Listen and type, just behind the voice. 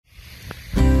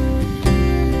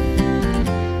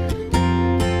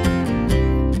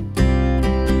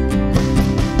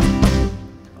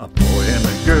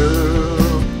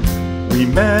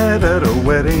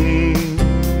wedding,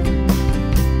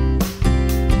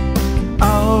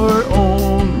 our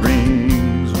own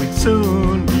rings we'd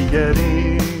soon be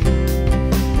getting.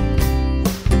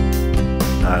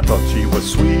 I thought she was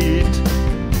sweet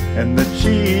and that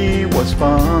she was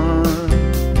fun.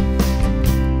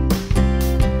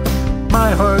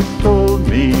 My heart told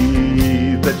me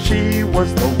that she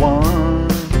was the one,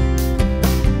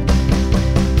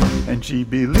 and she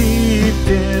believed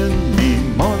in me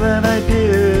more than I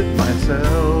did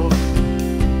myself.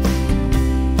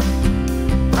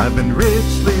 I've been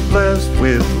richly blessed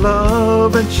with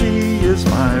love, and she is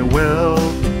my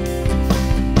wealth.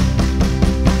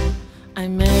 I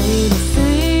married a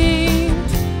saint,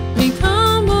 be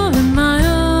humble in my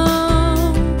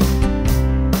own.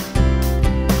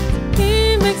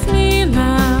 He makes me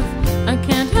laugh, I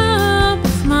can't help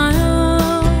but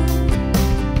smile.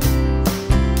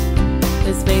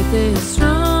 His faith is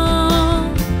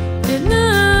strong, it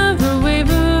never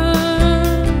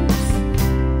wavers.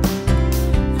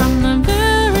 From the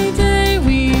very day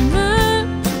we met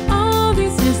to all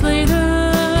these years later.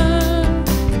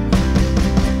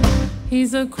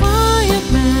 He's a quiet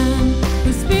man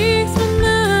who speaks when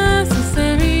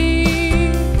necessary.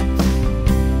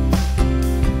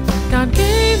 God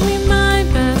gave me my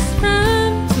best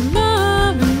friend to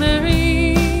love and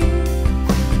marry.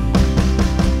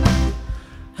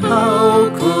 How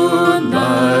could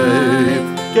life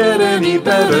get any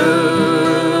better?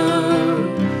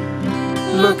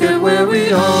 Look at where we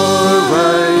are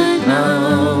right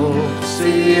now.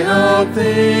 See how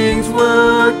things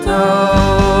worked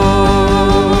out.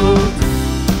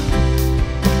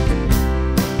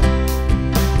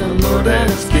 The Lord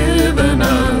has given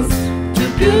us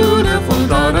two beautiful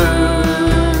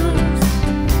daughters,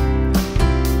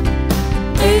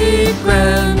 8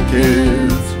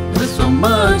 grandkids with so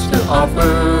much to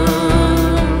offer,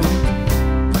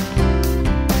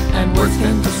 and words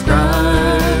can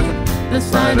describe the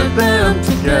sight of them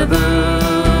together.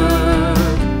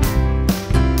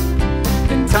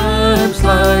 In times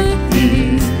like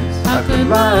these, how could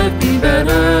life be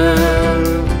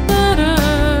better?